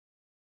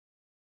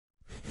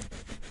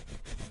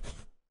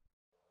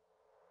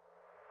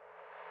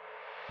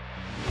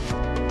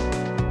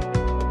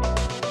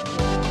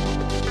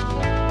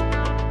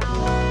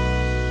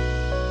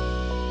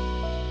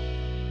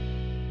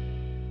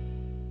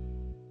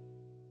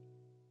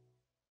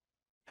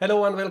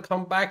Hello and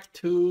welcome back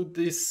to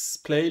this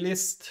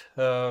playlist.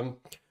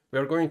 We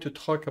are going to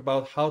talk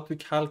about how to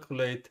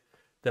calculate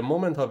the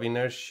moment of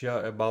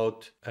inertia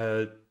about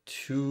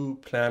two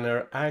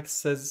planar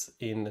axes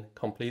in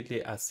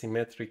completely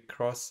asymmetric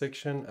cross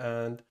section,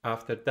 and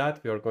after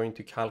that we are going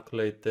to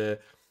calculate the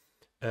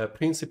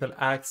principal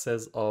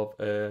axes of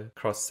a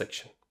cross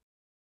section.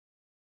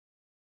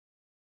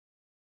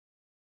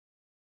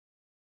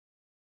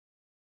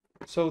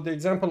 So the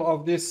example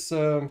of this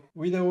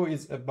video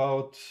is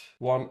about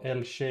one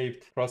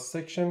L-shaped cross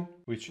section,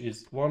 which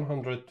is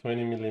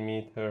 120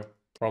 millimeter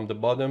from the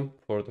bottom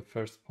for the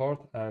first part,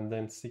 and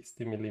then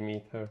 60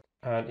 millimeter,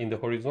 and in the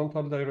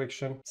horizontal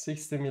direction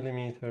 60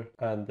 millimeter,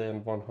 and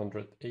then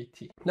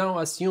 180. Now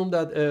assume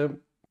that a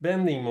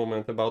bending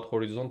moment about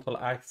horizontal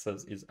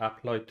axis is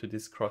applied to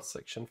this cross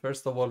section.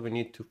 First of all, we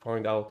need to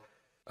find out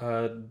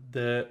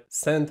the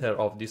center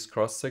of this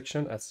cross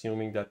section,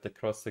 assuming that the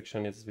cross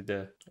section is with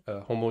a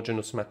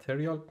homogeneous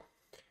material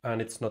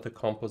and it's not a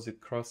composite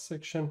cross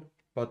section,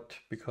 but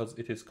because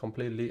it is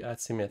completely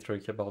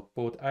asymmetric about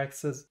both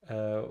axes,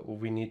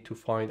 we need to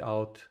find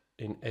out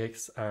in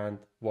x and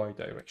y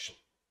direction.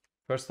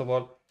 First of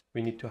all,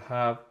 we need to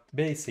have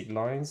basic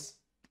lines.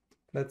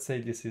 Let's say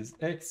this is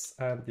x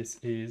and this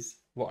is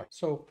y.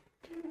 So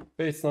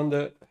based on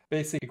the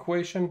basic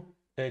equation,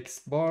 x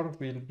bar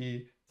will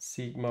be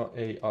sigma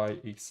ai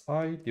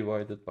xi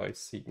divided by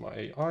sigma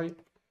ai,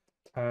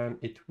 and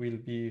it will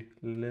be,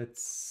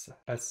 let's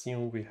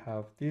assume we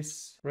have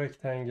this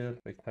rectangle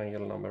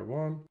number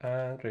 1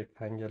 and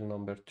rectangle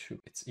number 2.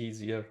 It's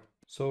easier.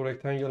 So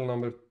rectangle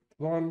number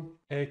 1,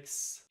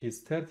 x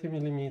is 30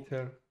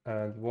 millimeter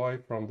and y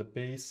from the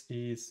base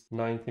is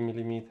 90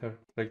 millimeter.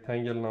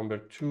 Rectangle number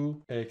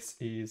 2, x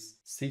is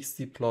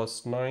 60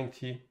 plus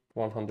 90,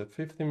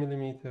 150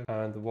 millimeter,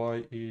 and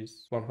y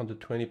is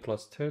 120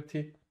 plus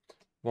 30,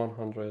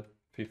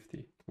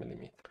 150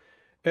 millimeter.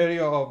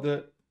 Area of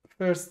the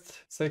first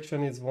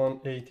section is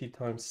 180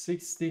 times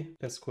 60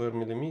 square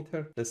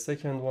millimeter. The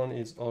second one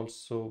is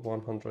also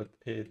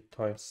 108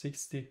 times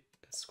 60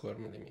 square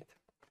millimeter.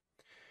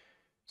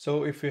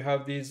 So if we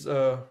have these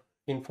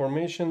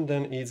information,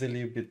 then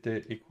easily with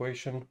the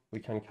equation we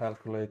can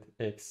calculate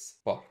x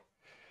bar,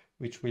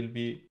 which will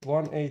be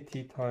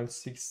 180 times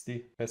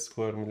 60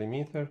 square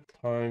millimeter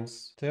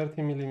times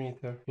 30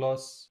 millimeter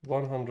plus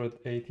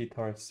 180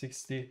 times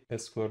 60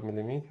 square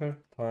millimeter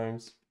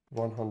times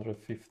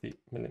 150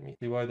 millimeter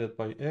divided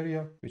by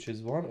area, which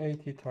is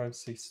 180 times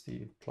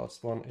 60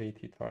 plus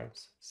 180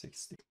 times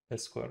 60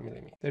 square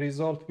millimeter. The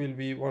result will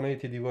be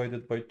 180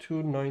 divided by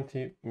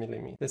 290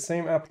 millimeter. The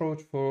same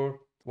approach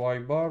for y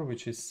bar,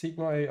 which is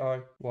sigma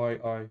ai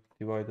yi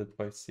divided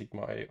by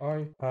sigma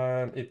ai,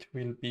 and it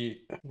will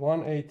be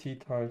 180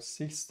 times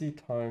 60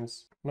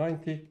 times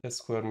 90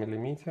 square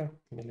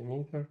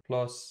millimeter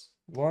plus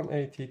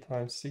 180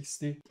 times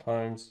 60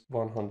 times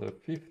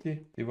 150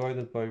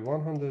 divided by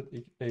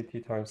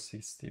 180 times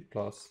 60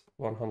 plus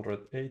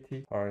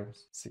 180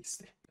 times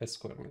 60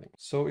 square millimeter.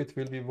 So it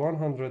will be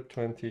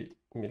 120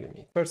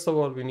 millimeter. First of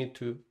all, we need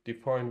to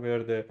define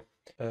where the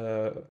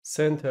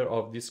center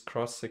of this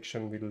cross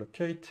section will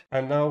locate,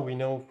 and now we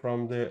know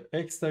from the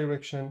x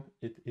direction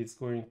it is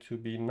going to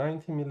be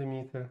 90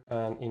 millimeter,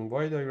 and in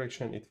y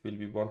direction it will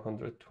be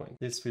 120.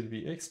 This will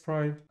be x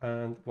prime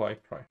and y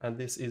prime, and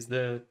this is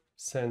the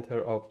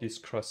center of this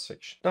cross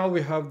section. Now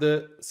we have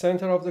the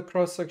center of the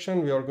cross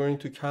section. We are going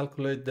to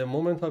calculate the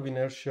moment of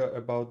inertia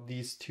about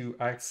these two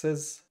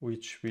axes,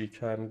 which we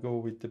can go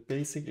with the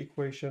basic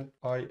equation.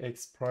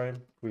 Ix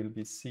prime will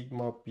be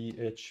sigma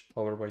bh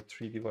power by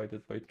 3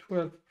 divided by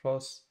 12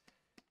 plus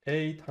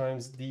a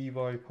times dy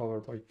power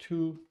by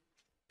 2.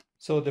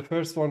 So the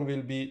first one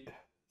will be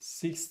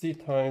 60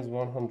 times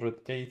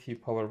 180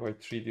 power by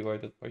 3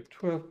 divided by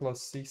 12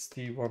 plus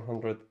 60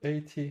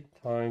 180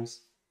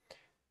 times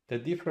the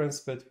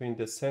difference between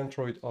the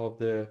centroid of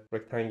the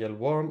rectangle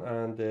 1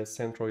 and the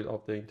centroid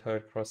of the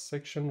entire cross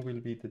section will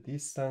be the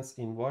distance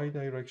in y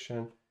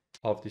direction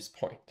of this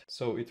point.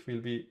 So it will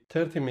be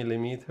 30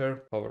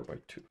 millimeter power by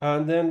 2.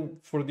 And then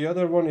for the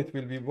other one, it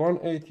will be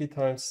 180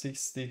 times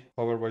 60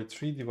 power by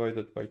 3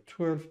 divided by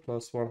 12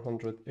 plus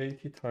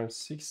 180 times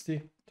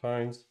 60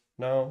 times,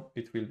 now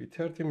it will be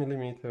 30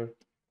 millimeter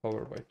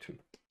power by 2.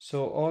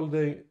 So all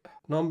the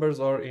numbers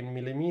are in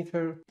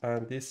millimeter,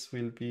 and this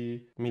will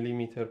be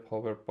millimeter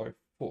power by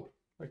 4.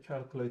 I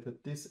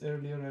calculated this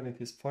earlier and it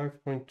is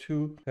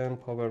 5.2 10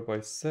 power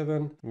by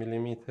 7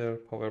 millimeter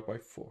power by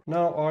 4.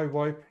 Now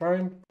Iy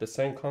prime, the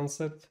same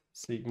concept,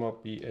 sigma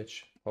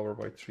bh power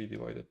by 3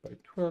 divided by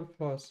 12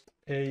 plus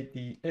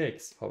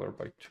adx power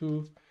by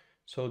 2.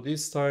 So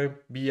this time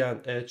b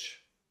and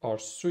h are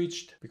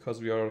switched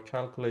because we are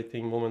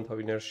calculating moment of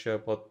inertia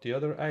about the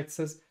other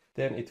axis.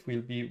 Then it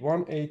will be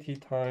 180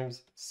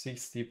 times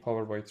 60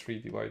 power by 3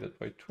 divided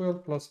by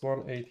 12 plus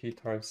 180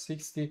 times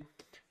 60.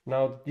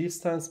 Now the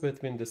distance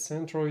between the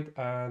centroid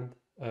and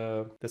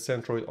the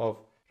centroid of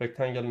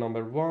rectangle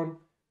number 1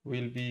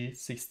 will be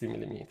 60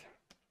 millimeter,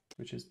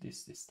 which is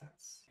this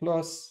distance.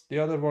 Plus the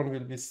other one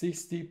will be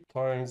 60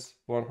 times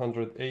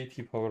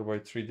 180 power by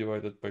 3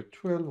 divided by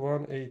 12.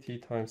 180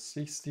 times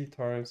 60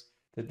 times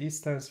the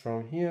distance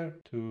from here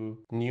to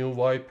new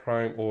y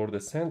prime or the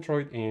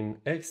centroid in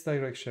x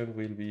direction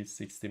will be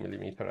 60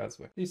 millimeter as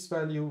well. This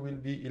value will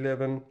be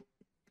 11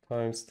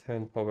 times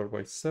 10 power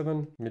by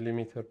 7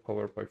 millimeter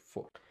power by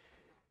 4.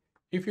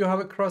 If you have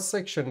a cross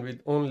section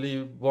with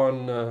only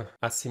one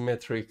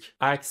asymmetric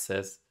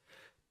axis,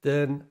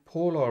 then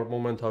polar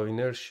moment of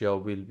inertia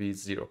will be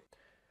 0.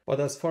 But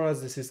as far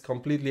as this is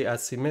completely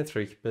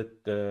asymmetric, but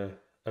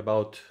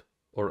about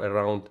or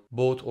around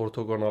both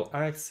orthogonal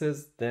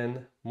axes,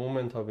 then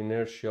moment of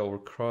inertia or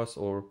cross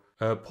or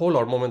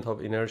polar moment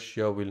of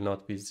inertia will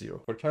not be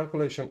 0. For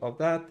calculation of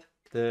that,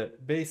 the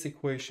base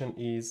equation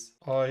is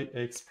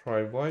ix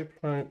prime y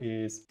prime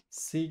is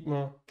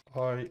sigma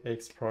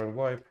ix prime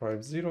y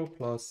prime 0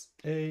 plus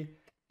a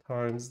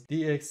times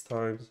dx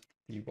times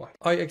dy.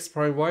 Ix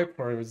prime y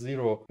prime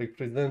 0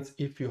 represents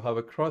if you have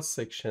a cross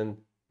section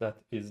that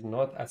is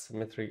not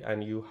asymmetric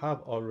and you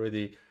have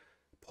already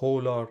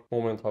polar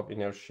moment of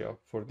inertia.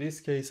 For this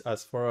case,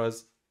 as far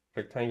as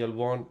rectangle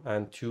 1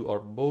 and 2 are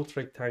both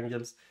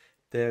rectangles,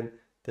 then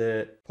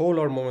the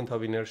polar moment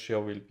of inertia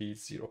will be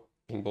 0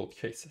 in both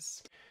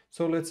cases.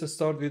 So let's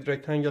start with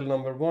rectangle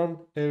number 1.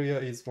 Area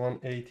is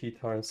 180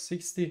 times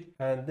 60,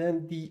 and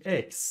then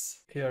dx.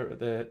 Here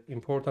the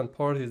important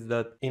part is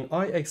that in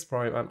ix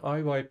prime and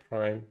iy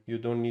prime, you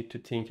don't need to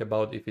think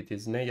about if it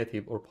is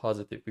negative or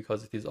positive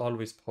because it is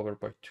always powered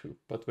by 2.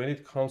 But when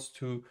it comes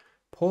to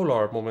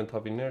polar moment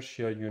of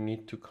inertia, you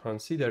need to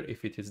consider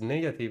if it is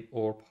negative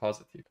or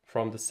positive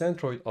from the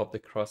centroid of the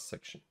cross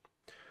section.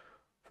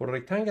 For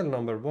rectangle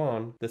number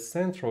 1, the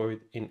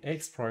centroid in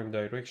x prime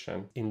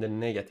direction in the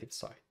negative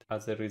side.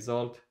 As a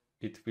result,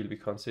 it will be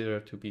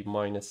considered to be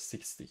minus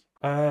 60.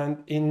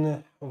 And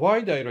in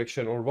y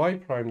direction or y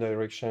prime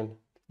direction,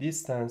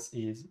 distance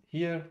is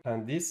here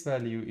and this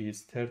value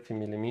is 30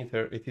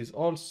 millimeter. It is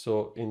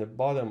also in the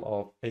bottom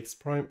of x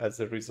prime. As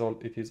a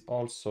result, it is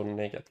also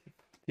negative.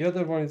 The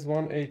other one is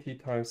 180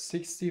 times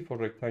 60 for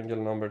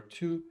rectangle number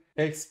 2.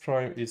 X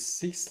prime is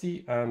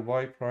 60 and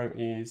y prime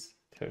is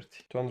 30.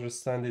 To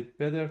understand it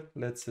better,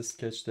 let's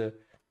sketch the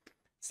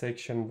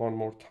section one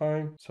more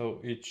time.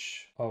 So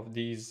each of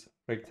these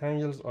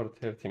rectangles are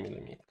 30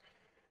 millimeter.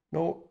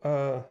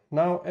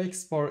 Now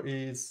x bar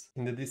is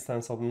in the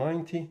distance of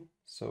 90,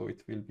 so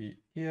it will be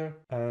here,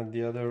 and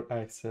the other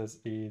axis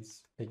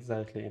is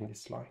exactly in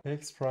this line,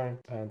 x prime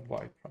and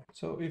y prime.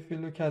 So if we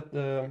look at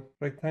the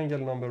rectangle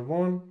number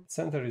 1,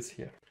 center is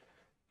here.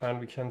 And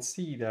we can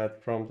see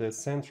that from the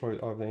centroid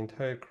of the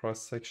entire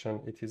cross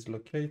section, it is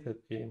located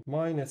in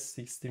minus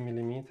 60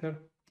 millimeter.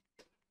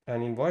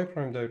 And in y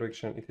prime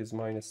direction, it is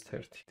minus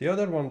 30. The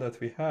other one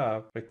that we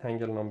have,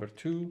 rectangle number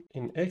 2,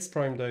 in x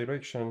prime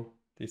direction,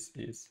 this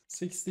is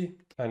 60.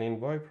 And in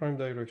y prime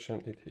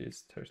direction, it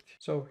is 30.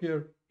 So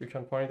here you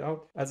can find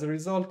out. As a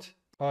result,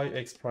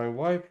 ix prime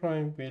y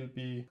prime will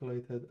be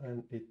calculated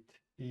and it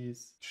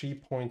is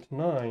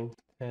 3.9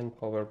 10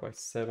 power by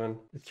 7.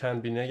 It can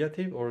be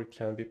negative or it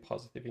can be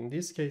positive. In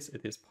this case,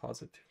 it is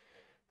positive.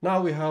 Now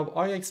we have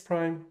ix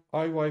prime,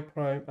 iy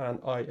prime, and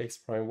ix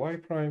prime y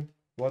prime.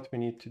 What we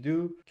need to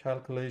do,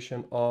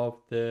 calculation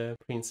of the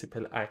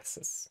principal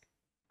axis.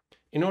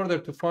 In order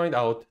to find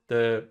out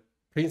the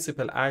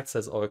principal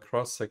axis of a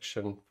cross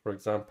section, for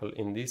example,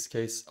 in this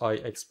case,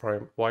 ix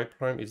prime, y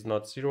prime is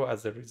not 0.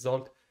 As a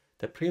result,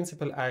 the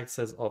principal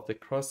axis of the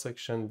cross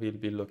section will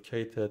be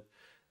located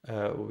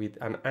with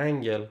an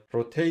angle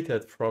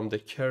rotated from the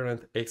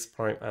current x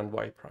prime and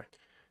y prime.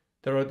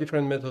 There are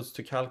different methods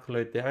to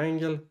calculate the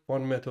angle.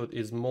 One method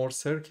is Mohr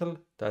circle.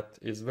 That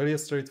is very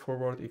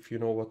straightforward if you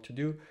know what to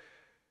do.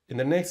 In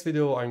the next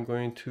video, I'm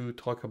going to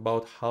talk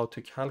about how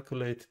to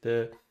calculate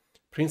the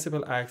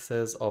principal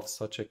axis of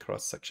such a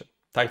cross section.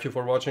 Thank you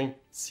for watching.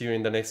 See you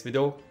in the next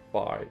video.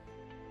 Bye.